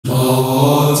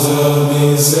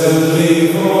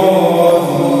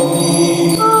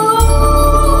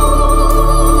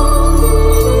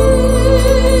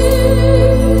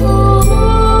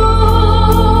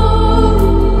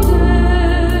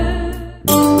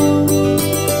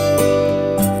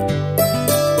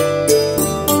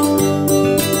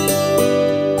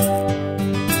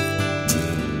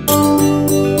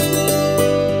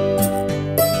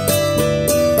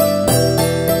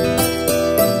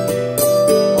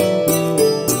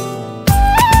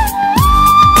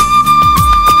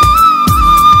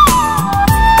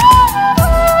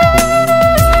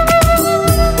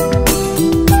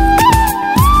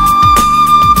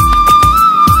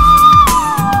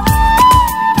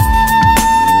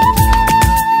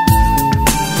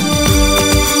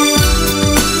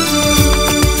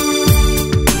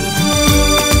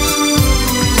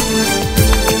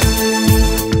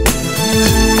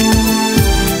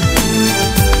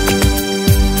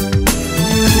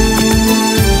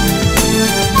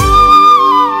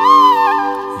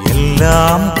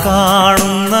എല്ലാം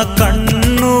കാണുന്ന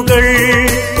കണ്ണുകൾ,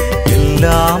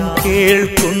 എല്ലാം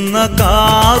കേൾക്കുന്ന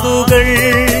കാതുകൾ,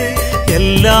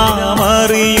 എല്ലാം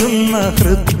അറിയുന്ന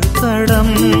ഹൃത്തടം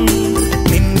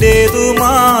നിന്റേതു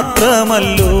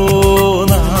മാത്രമല്ലോ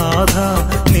നാഥ,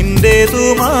 നിന്റേതു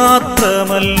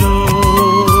മാത്രമല്ലോ.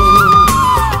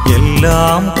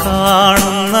 എല്ലാം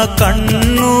കാണുന്ന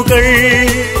കണ്ണുകൾ,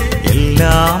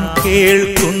 എല്ലാം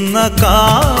കേൾക്കുന്ന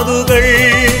കാതുകൾ,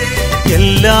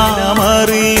 എല്ലാം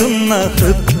അറിയുന്ന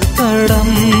ഹൃത്തടം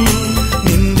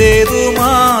നിന്റേതു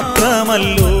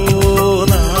മാത്രമല്ലോ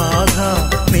നാഥ,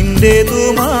 നിന്റേതു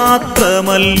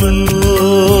മാത്രമല്ലോ.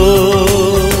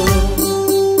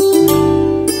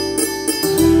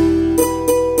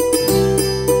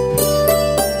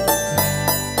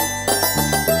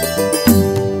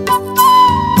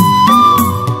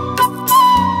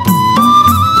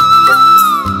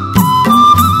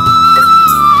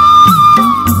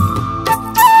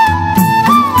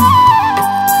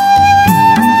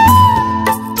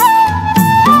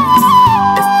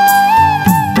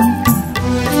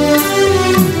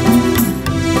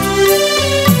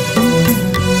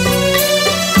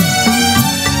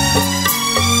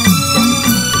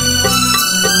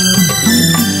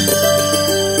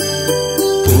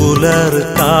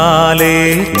 പുലർകാലേ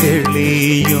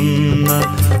തെളിയുന്ന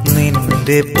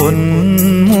നിന്റെ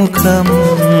പൊന്മുഖം,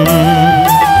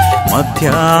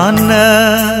 മധ്യാഹ്ന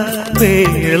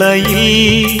വേളയിൽ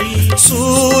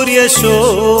സൂര്യശോഭയായി.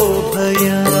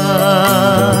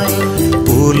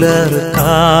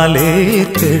 പുലർകാലേ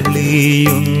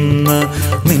തെളിയുന്ന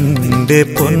നിന്റെ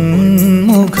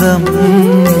പൊന്മുഖം,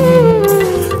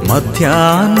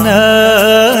 മധ്യാഹ്ന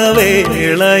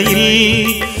വേളയിൽ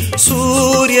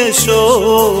സൂര്യശോഭയായി.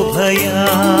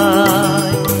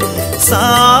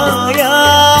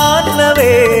 സായാഹ്ന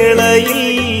വേളയിൽ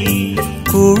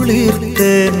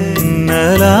കുളിർതെന്നലായി.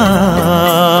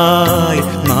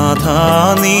 നാഥാ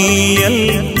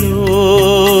നീയല്ലോ,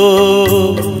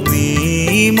 നീ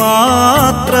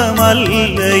മാത്രമല്ലയോ.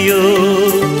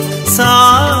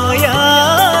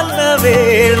 സായാഹ്ന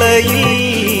വേളയിൽ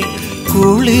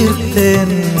കുളിർതെന്നലായി.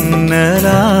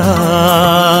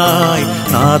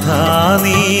 നാഥാ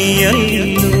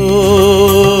നീയല്ലോ,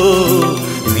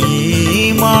 നീ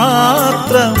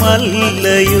മാത്രമല്ലയോ.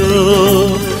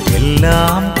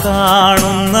 എല്ലാം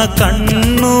കാണുന്ന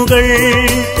കണ്ണുകൾ,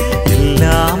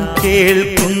 എല്ലാം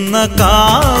കേൾക്കുന്ന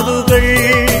കാതുകൾ,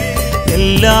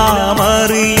 എല്ലാം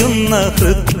അറിയുന്ന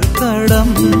ഹൃത്തടം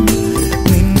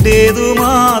നിന്റേതു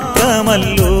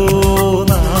മാത്രമല്ലോ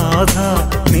നാഥ,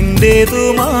 നിന്റേതു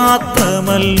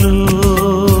മാത്രമല്ലോ.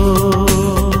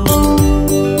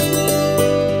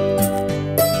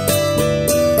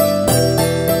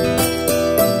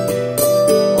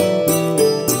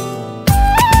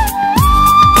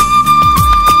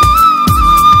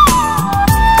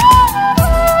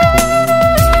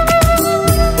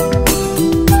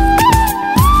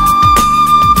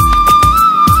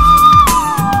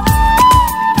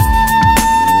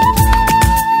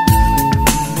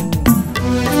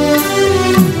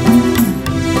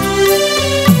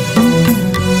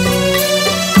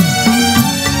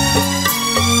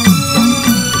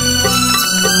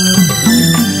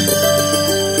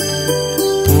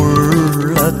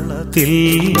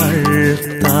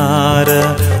 താര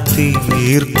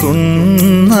തീർക്കുന്നവൻ,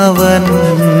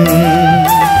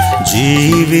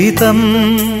 ജീവിതം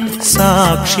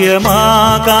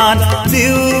സാക്ഷ്യമാകാൻ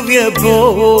ദിവ്യഭോജ്യമായി.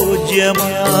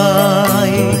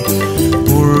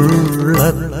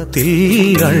 ഉള്ളത്തിൽ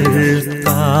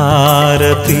താര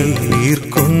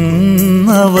തീർക്കുന്നവൻ,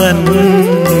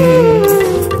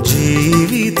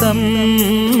 ജീവിതം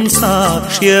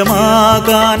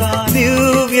സാക്ഷ്യമാകാൻ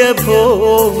ദിവ്യഭോജ്യമായി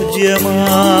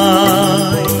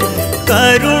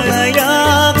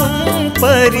കരുണയാകും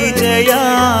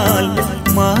പരിചയാൽ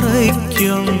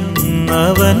മറയ്ക്കുന്നവൻ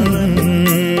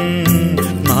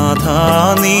നാഥാ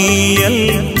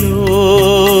നീയല്ലോ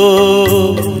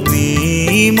നീ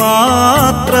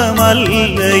മാത്രമല്ലയോ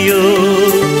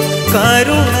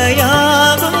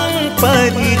കരുണയാകും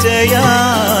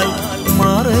പരിചയാൽ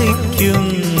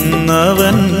മറയ്ക്കുന്നവൻ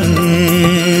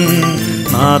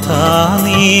നാഥാ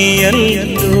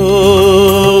നീയല്ലോ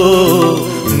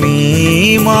നീ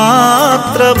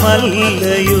മാത്രമല്ലയോ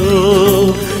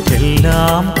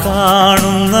എല്ലാം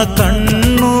കാണുന്ന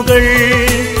കണ്ണുകൾ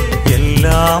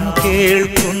എല്ലാം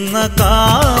കേൾക്കുന്ന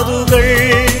കാതുകൾ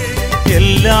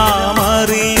എല്ലാം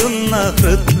അറിയുന്ന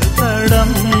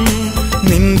ഹൃദയം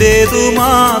നിന്റേതു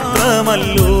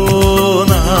മാത്രമല്ലോ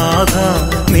നാഥ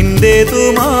നിന്റേതു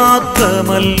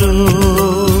മാത്രമല്ലോ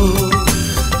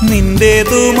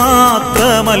നിന്റേതു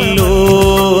മാത്രമല്ലോ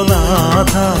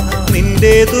നാഥ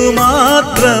നിന്റേതു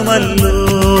മാത്രമല്ലോ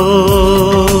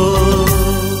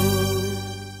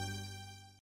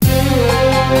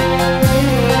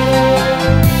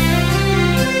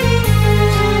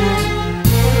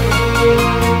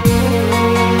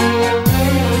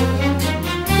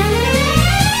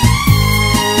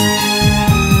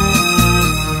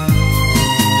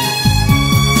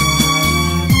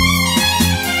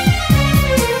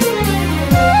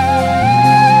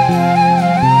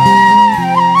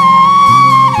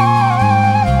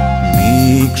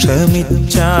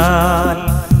ക്ഷമിച്ചാൽ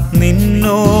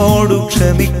നിന്നോടു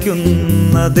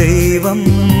ക്ഷമിക്കുന്ന ദൈവം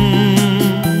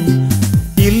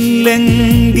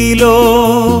ഇല്ലെങ്കിലോ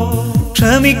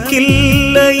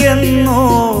ക്ഷമിക്കില്ല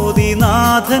എന്നോതി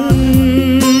നാഥൻ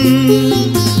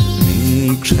നീ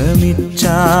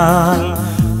ക്ഷമിച്ചാൽ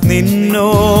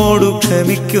നിന്നോടു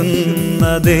ക്ഷമിക്കുന്ന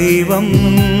ദൈവം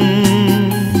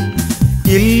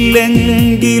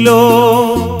ഇല്ലെങ്കിലോ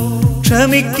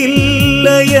ക്ഷമിക്കില്ല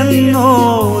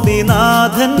എന്നോതി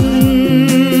നാഥൻ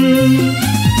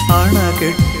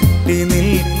അണകെട്ടി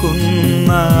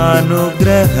നിൽക്കുന്ന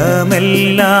അനുഗ്രഹമെല്ലാം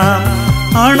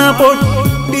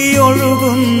അണപൊട്ടിയൊഴുകുന്ന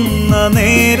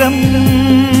നേരം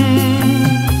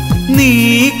നീ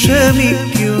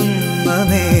ക്ഷമിക്കുന്ന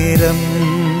നേരം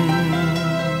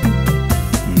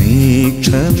നീ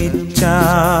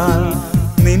ക്ഷമിച്ചാൽ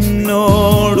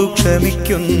നിന്നോടു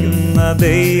ക്ഷമിക്കുന്ന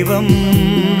ദൈവം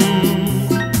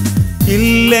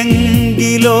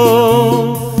ഇല്ലെങ്കിലോ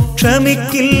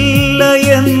ക്ഷമിക്കില്ല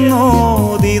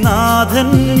എന്നോതി നാഥൻ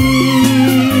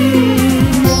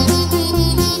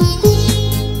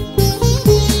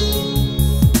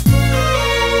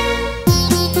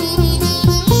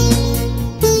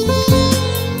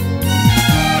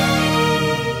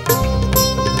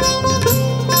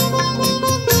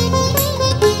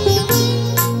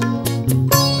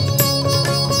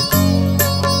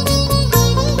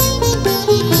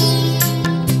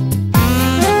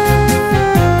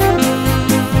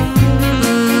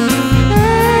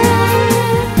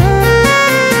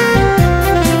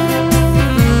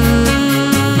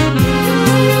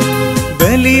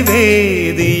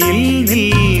ബലിവേദിയിൽ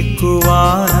നിൽക്കുവാനായി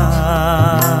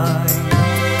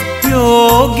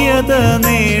യോഗ്യത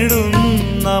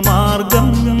നേടുന്ന മാർഗം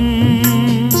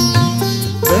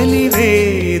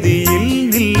ബലിവേദിയിൽ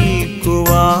നിൽക്കുവാനായി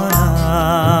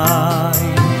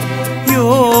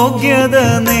യോഗ്യത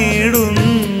നേടുന്ന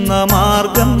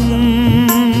മാർഗം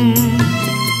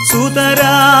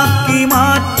സുതരാക്കി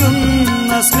മാറ്റുന്ന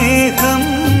സ്നേഹം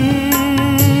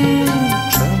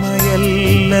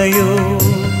ക്ഷമയല്ലയോ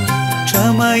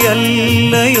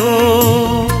ക്ഷമയല്ലയോ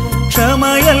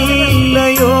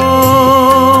ക്ഷമയല്ലയോ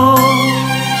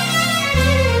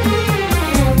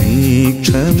നീ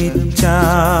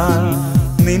ക്ഷമിച്ചാൽ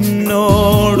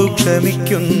നിന്നോടു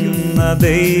ക്ഷമിക്കുന്ന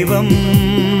ദൈവം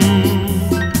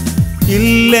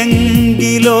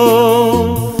ഇല്ലെങ്കിലോ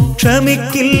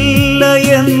ക്ഷമിക്കില്ല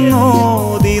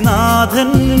എന്നോതി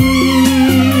നാഥൻ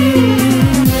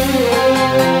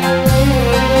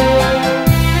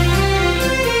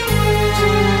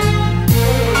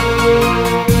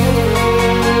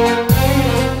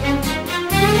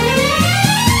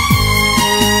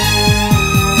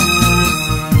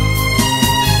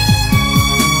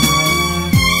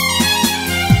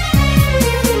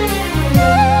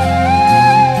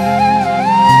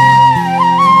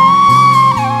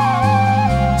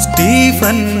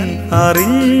സ്റ്റീഫൻ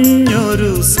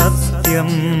അറിഞ്ഞൊരു സത്യം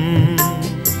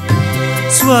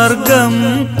സ്വർഗം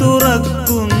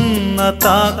തുറക്കുന്ന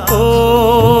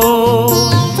താക്കോൽ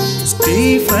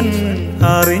സ്റ്റീഫൻ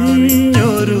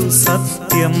അറിഞ്ഞൊരു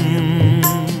സത്യം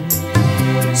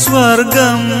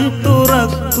സ്വർഗം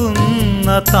തുറക്കുന്ന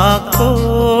താക്കോ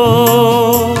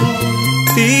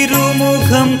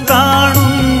തിരുമുഖം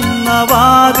കാണുന്ന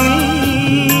വാതിൽ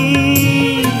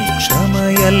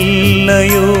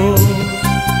ക്ഷമയല്ലയോ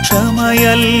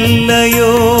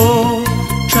ക്ഷമയല്ലയോ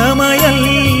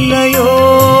ക്ഷമയല്ലയോ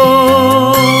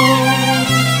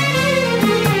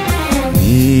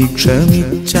നീ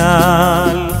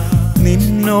ക്ഷമിച്ചാൽ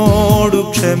നിന്നോടു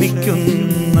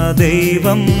ക്ഷമിക്കുന്ന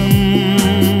ദൈവം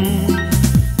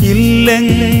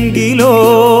ഇല്ലെങ്കിലോ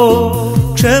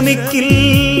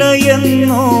ക്ഷമിക്കില്ല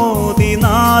എന്നോതി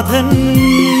നാഥൻ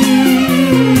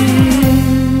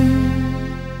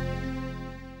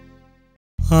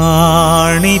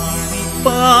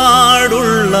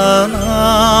ആണിപ്പാടുള്ള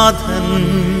നാഥൻ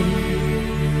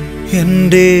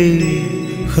എൻ്റെ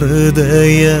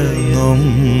ഹൃദയ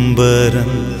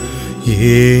നൊമ്പരം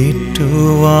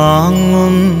ഏറ്റുവാങ്ങുന്നു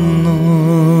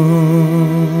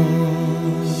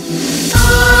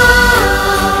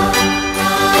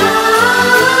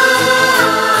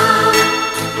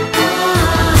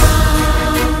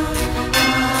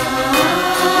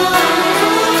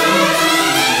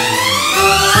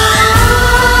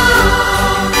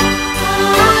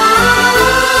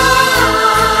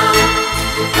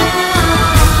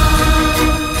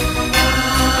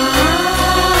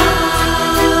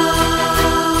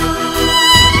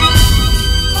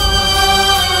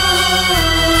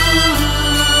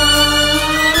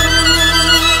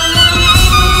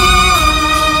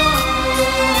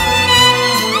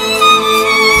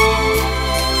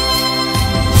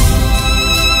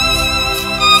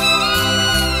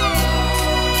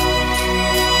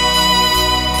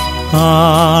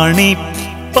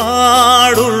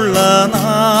ആണിപ്പാടുള്ള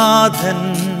നാഥൻ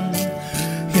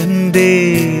എൻ്റെ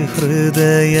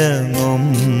ഹൃദയ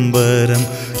നൊമ്പരം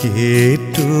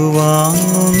ഏറ്റുവാങ്ങുന്നു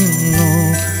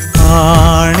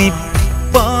ആണിപ്പാടുള്ള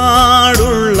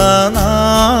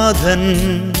നാഥൻ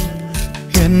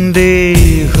എൻ്റെ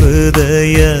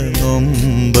ഹൃദയ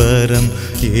നൊമ്പരം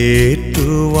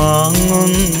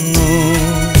ഏറ്റുവാങ്ങുന്നു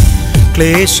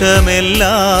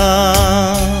ക്ലേശമെല്ലാം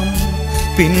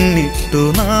പിന്നിട്ടു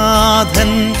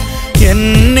നാഥൻ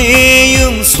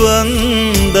എന്നെയും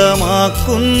സ്വന്തമാക്കുന്നു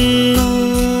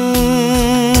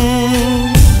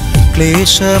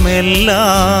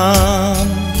ക്ലേശമെല്ലാം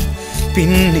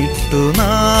പിന്നിട്ടു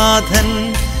നാഥൻ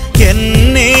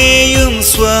എന്നെയും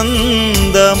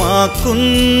സ്വന്തമാക്കുന്നു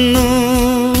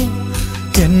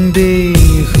എൻ്റെ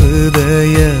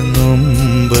ഹൃദയ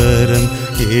നൊമ്പരം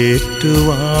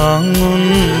ഏറ്റുവാങ്ങുന്നു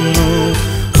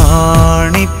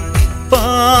ആണിപ്പാടുള്ള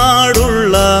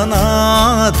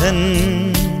നാഥൻ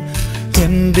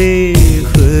എൻ്റെ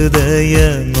ഹൃദയ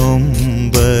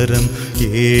നൊമ്പരം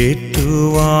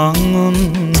ഏറ്റുവാങ്ങുന്നു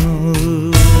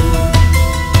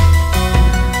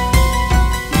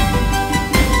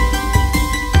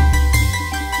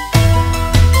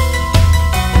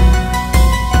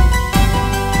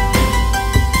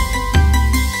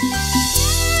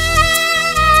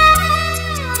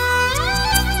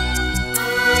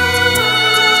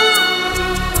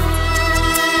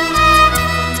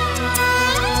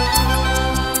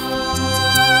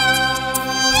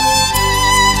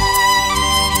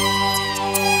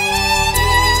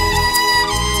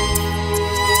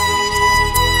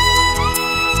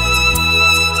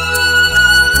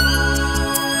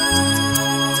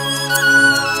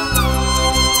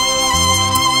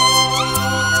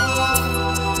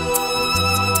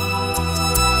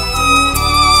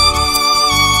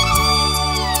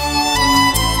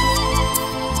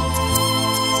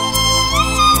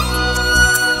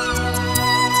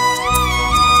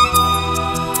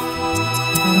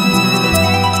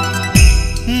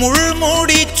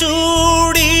മുൾമുടി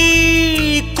ചൂടി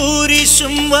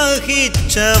കുരിശും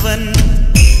വഹിച്ചവൻ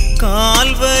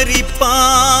കാൽവരി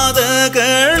പാതകളിഴഞ്ഞു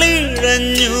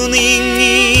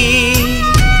നീങ്ങി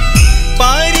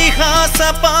പരിഹാസപാത്രമായ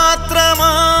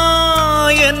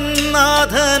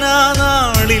നാഥനാ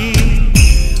നാളിൽ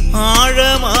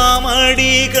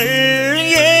ആഴമാമടികൾ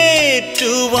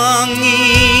ഏറ്റുവാങ്ങി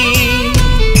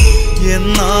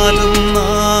എന്നാലും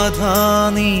നാഥാ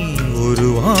നീ ഒരു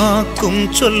വാക്കും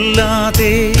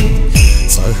ചൊല്ലാതെ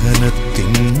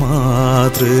സഹനത്തിൻ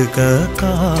മാതൃക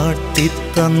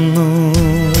കാട്ടിത്തന്നു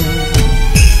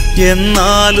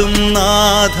എന്നാലും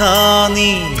നാഥാ നീ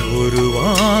ഒരു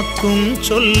വാക്കും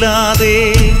ചൊല്ലാതെ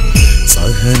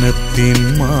സഹനത്തിൻ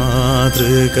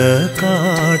മാതൃക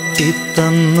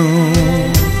കാട്ടിത്തന്നു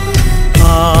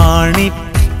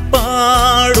ആണിപ്പാടുള്ള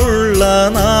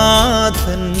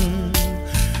നാഥൻ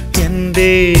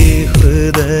എൻ്റെ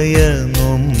ഹൃദയ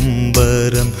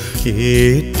നൊമ്പരം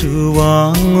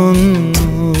ഏറ്റുവാങ്ങുന്നു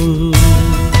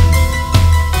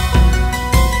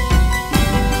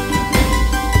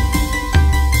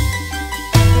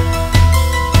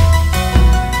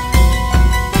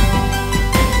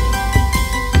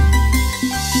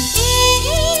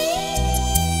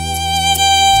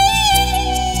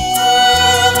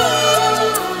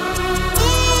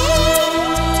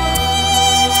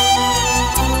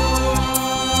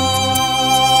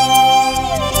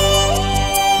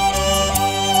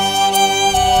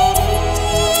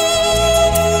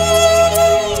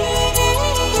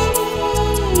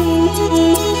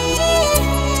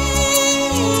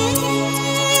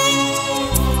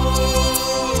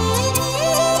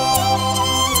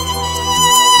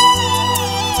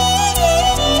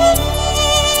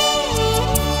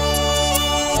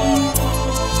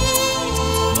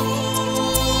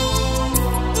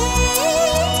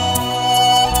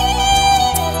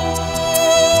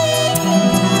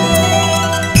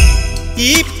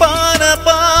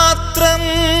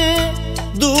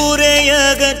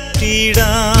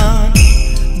ക്ലേശമില്ലാതിരിക്കാൻ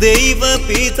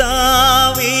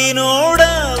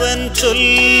ദൈവപിതാവിനോടവൻ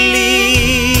ചൊല്ലി.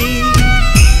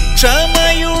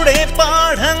 ക്ഷമയുടെ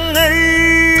പാഠങ്ങൾ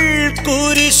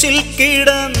കുരിശിൽ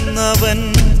കിടന്നവൻ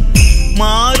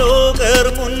മാലോകർ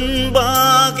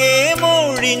മുൻപാകെ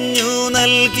മൊഴിഞ്ഞു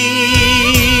നൽകി.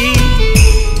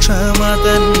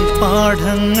 ക്ഷമതൻ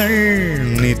പാഠങ്ങൾ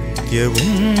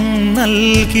നിത്യവും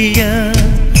നൽകിയ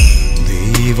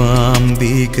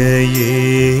ദൈവാംബികയെ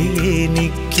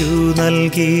എനിക്കു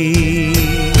നൽകി.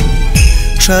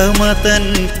 ക്ഷമതൻ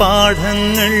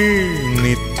പാഠങ്ങൾ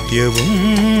നിത്യവും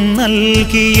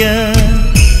നൽകിയ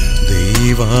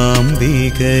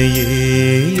ദൈവാംബികയെ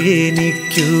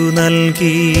എനിക്കു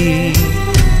നൽകി.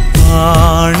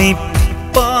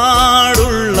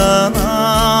 ആണിപ്പാടുള്ള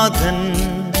നാഥൻ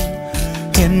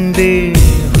എൻ്റെ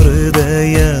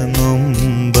ഹൃദയ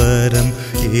നൊമ്പരം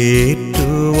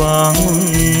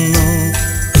ഏറ്റുവാങ്ങുന്നു.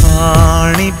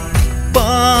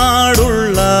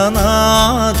 ആണിപ്പാടുള്ള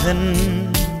നാഥൻ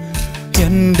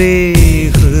എൻ്റെ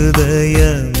ഹൃദയ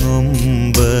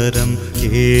നൊമ്പരം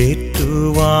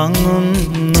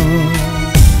ഏറ്റുവാങ്ങുന്നു.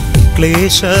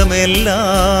 ക്ലേശമെല്ലാം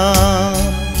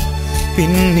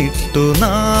പിന്നിട്ടു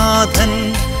നാഥൻ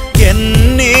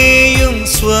എന്നെയും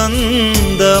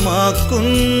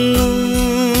സ്വന്തമാക്കുന്നു.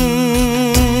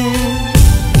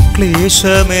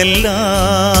 ക്ലേശമെല്ലാം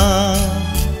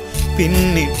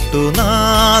പിന്നിട്ടു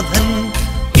നാഥൻ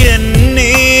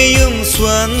എന്നെയും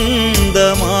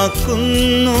സ്വന്തമാക്കുന്നു.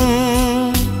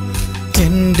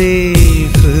 എൻ്റെ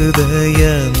ഹൃദയ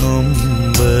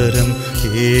നൊമ്പരം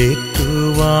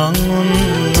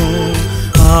ഏറ്റുവാങ്ങുന്നു.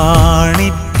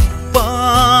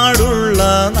 ആണിപ്പാടുള്ള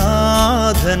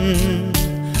നാഥൻ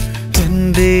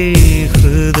എൻ്റെ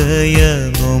ഹൃദയ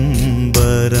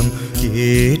നൊമ്പരം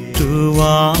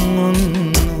ഏറ്റുവാങ്ങുന്നു.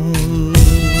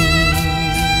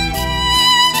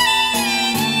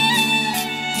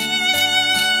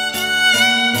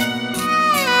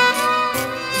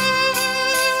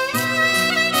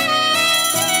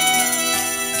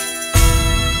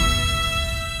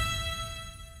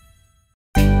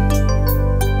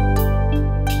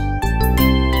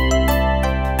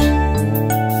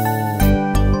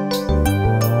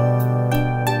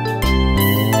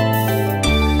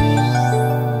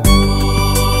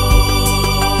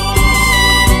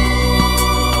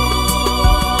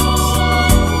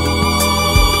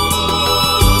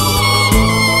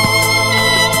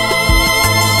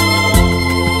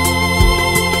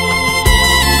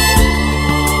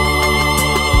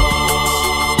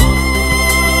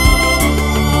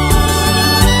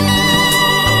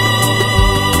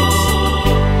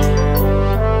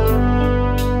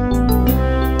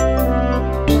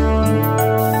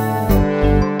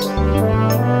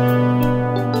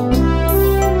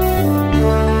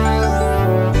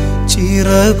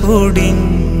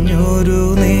 ചിറകൊടിഞ്ഞൊരു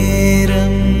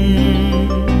നേരം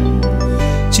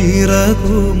ചിറകുമായൊരു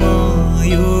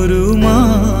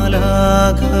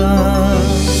മാലാഖ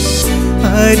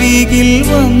അരികിൽ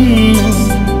വന്നു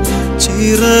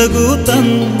ചിറകു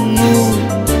തന്നു.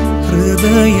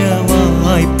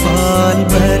 ഹൃദയവായ്പാൽ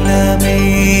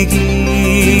ബലമേകി.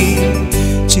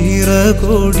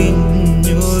 ചിറകൊടിഞ്ഞൊരു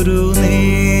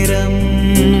നേരം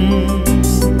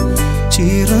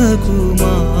ചിറകുമായൊരു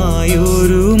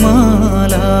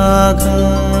മാലാഖ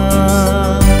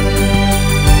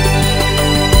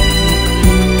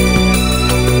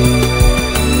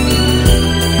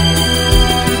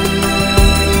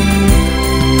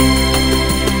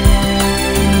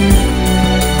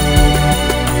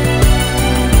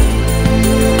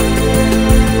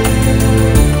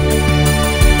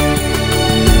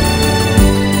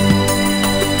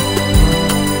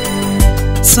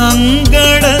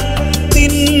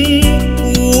സങ്കടത്തിൻ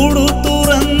കൂടു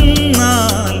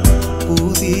തുറന്നാൽ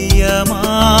പുതിയ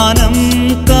മാനം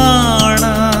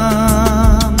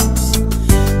കാണാം.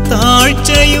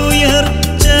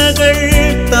 താഴ്ചയുയർച്ചകൾ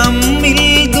തമ്മിൽ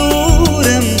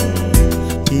ദൂരം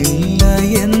ഇല്ല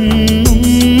എന്നും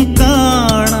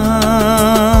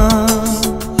കാണാം.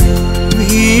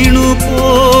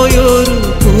 വീണുപോയൊരു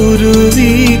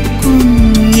കുരുവി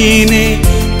കുഞ്ഞിനെ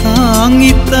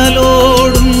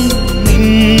താങ്ങിത്തലോടും നിൻ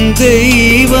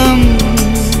ദൈവം.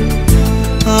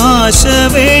 ആശ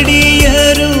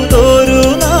വെടിയരുതൊരു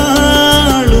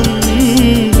നാളും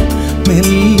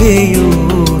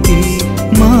മെല്ലെയോതി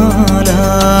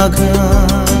മാലാഖ.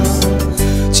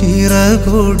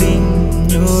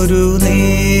 ചിറകൊടിഞ്ഞൊരു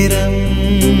നേരം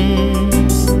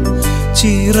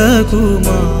ചിറകുമായൊരു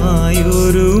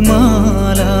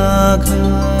മാലാഖ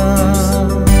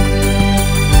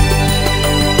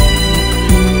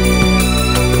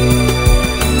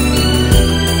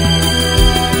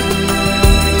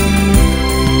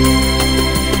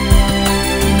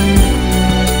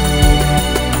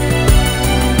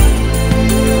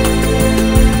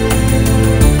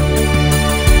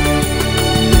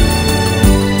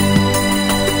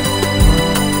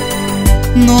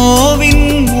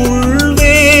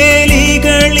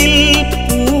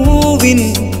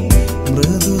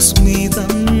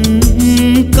മൃദുസ്മിതം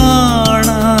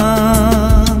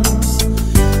കാണാം.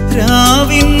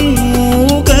 രാവിൻ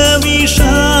മൂകവിഷാദനഭസിൽ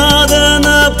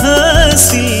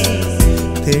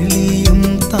തെളിയും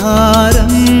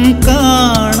താരം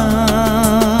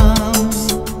കാണാം.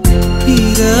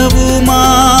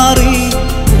 ഇരവുമാറി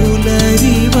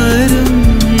പുലരി വരും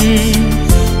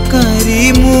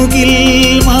കരിമുകിൽ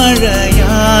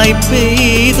മഴയായി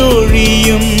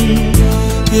പെയ്തൊഴിയും.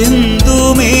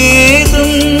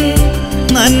 എന്തുമേതും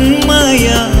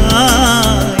നന്മയായി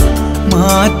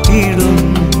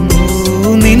മാറ്റിടുന്നു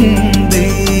നിൻ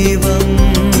ദൈവം.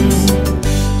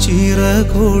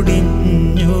 ചിറകൊടിഞ്ഞൊരു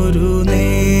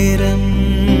നേരം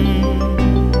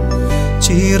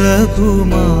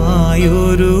ചിറകുമായൊരു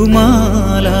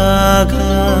മാലാഖ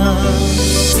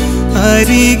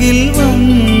അരികിൽ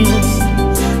വന്നു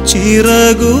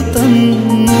ചിറകു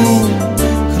തന്നു.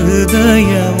 ഹൃദയവായ്പാൽ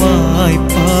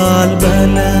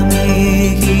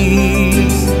ബലമേകി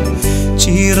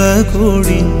ചിറകൊടിഞ്ഞൊരു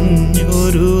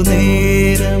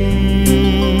നേരം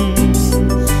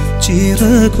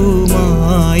ചിറകുമായൊരു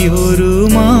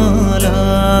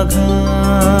മാലാഖ.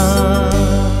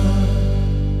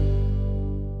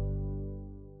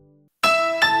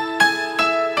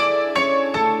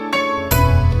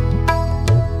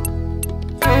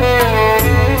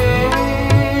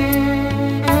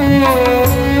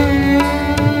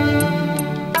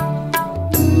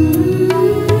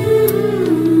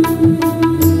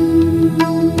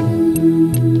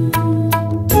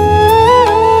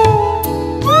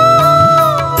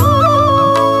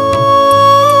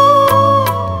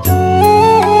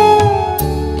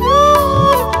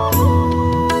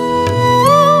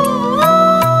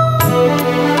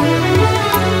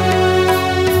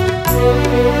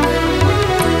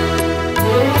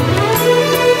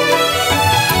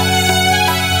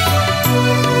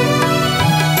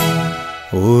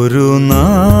 ഒരു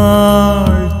നാൾ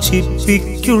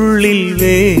ചിപ്പിക്കുള്ളിൽ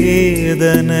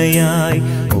വേദനയായി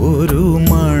ഒരു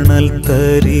മണൽ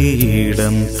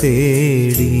തരിയിടം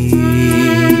തേടി.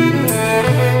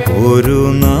 ഒരു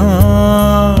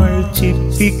നാൾ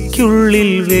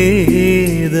ചിപ്പിക്കുള്ളിൽ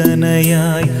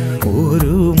വേദനയായി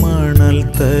ഒരു മണൽ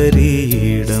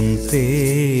തരിയിടം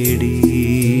തേടി.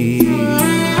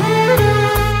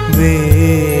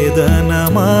 വേദന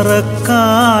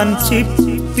മറക്കാൻ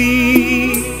ചിപ്പി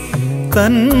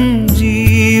തൻ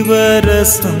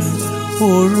ജീവരസം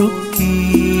ഒഴുക്കി.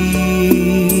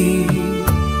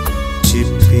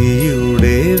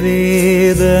 ചിപ്പിയുടെ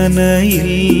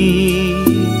വേദനയിൽ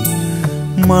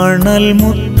മണൽ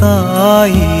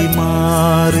മുത്തായി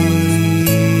മാറി.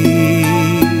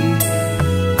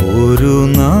 ഒരു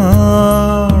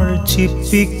നാൾ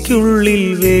ചിപ്പിക്കുള്ളിൽ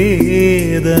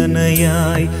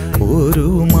വേദനയായി ഒരു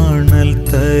മണൽ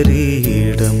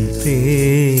തരിയിടം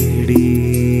തേടി.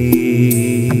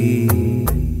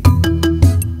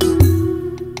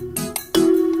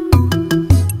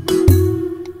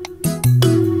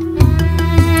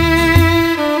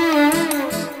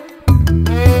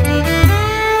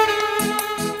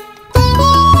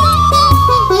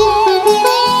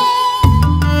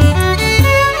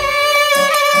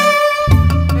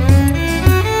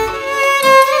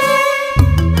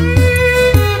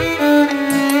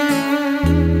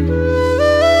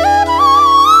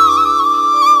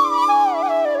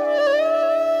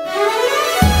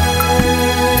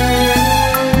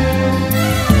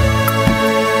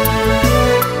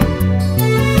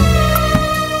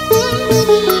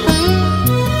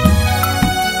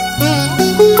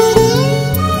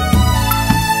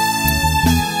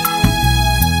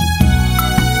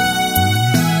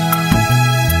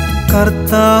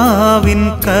 കർത്താവിൻ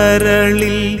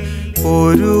കരളിൽ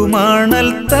ഒരു മണൽ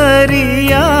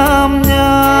തരിയാം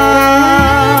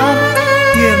ഞാൻ.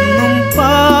 എന്നും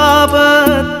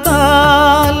പാപത്താൽ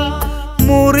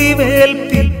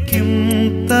മുറിവേൽപ്പിക്കും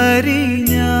തരി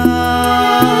ഞാൻ.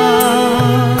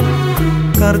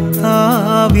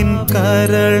 കർത്താവിൻ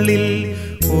കരളിൽ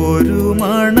ഒരു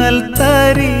മണൽ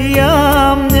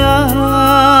തരിയാം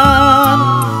ഞാൻ.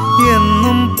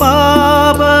 എന്നും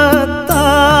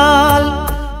പാപത്താൽ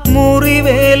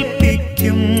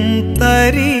മുറിവേൽപ്പിക്കും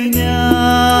തരി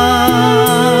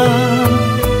ഞാൻ.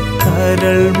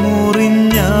 കരൾ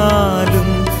മുറിഞ്ഞാലും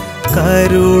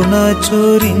കരുണ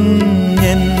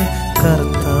ചൊരിഞ്ഞൻ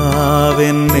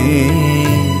കർത്താവെന്നെ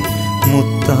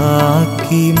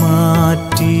മുത്താക്കി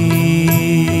മാറ്റി.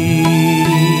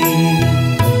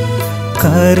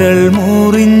 കരൾ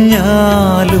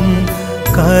മുറിഞ്ഞാലും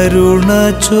കരുണ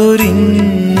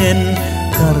ചൊരിഞ്ഞൻ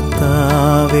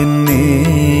കർത്താവെന്നെ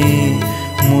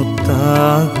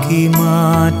മുത്താക്കി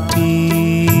മാറ്റി.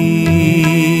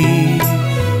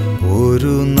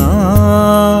 ഒരു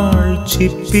നാൾ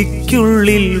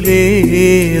ചിപ്പിക്കുള്ളിൽ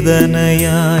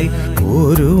വേദനയായി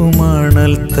ഒരു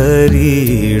മണൽ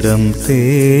തരിയിടം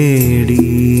തേടി.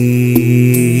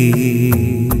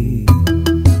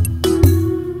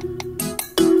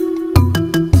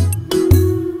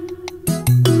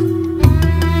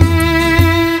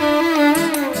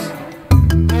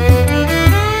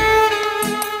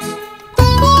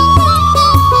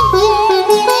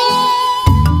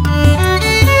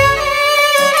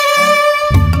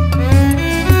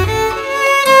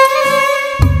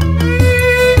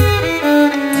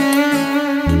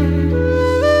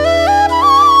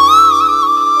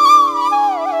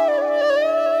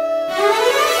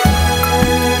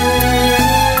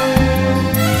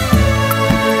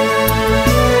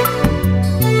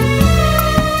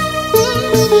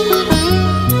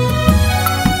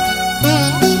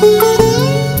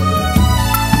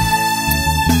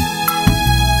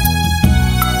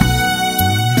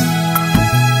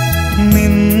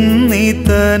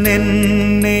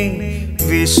 നിന്നിതനെന്നെ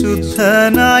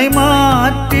വിശുദ്ധനായി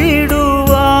മാറ്റിടുവാൻ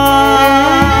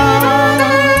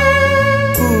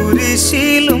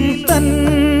കുരിശിലും തൻ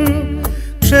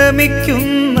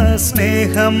ക്ഷമിക്കുന്ന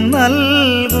സ്നേഹം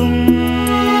നൽകും.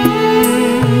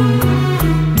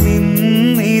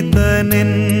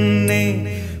 നിന്നിതനെന്നെ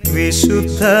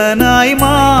വിശുദ്ധനായി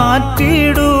മാറ്റിടുവാൻ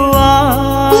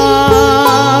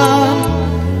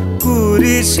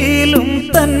കുരിശിലും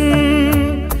തൻ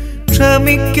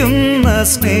ക്ഷമിക്കുന്ന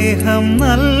സ്നേഹം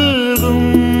നൽകും.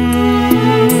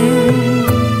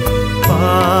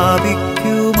 പാപിക്കുമതുപോൽ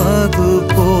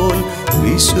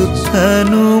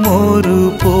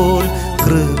വിശുദ്ധനുമൊരുപോൽ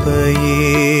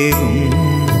കൃപയേകും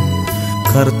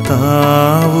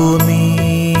കർത്താവു നീ.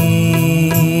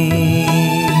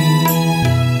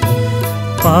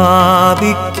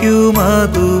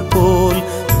 പാപിക്കുമതുപോൽ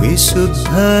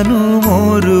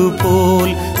വിശുദ്ധനുമൊരുപോൽ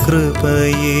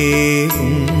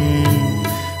കൃപയേകും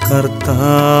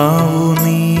കർത്താവു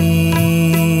നീ.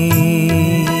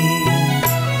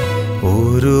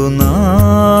 ഒരു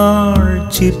നാൾ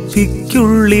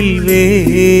ചിപ്പിക്കുള്ളിൽ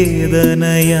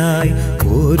വേദനയായി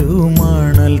ഒരു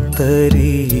മണൽ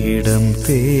തരിയിടം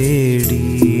തേടി.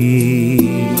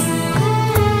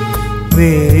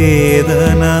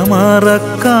 വേദന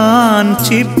മറക്കാൻ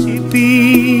ചിപ്പി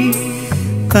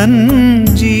തൻ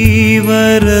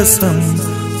ജീവരസം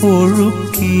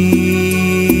ഒഴുക്കി.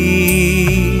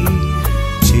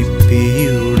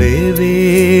 ചിപ്പിയുടെ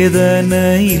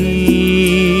വേദനയിൽ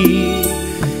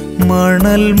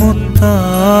മണൽ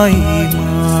മുത്തായി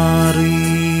മാറി.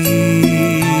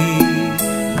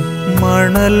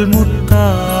 മണൽ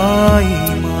മുത്തായി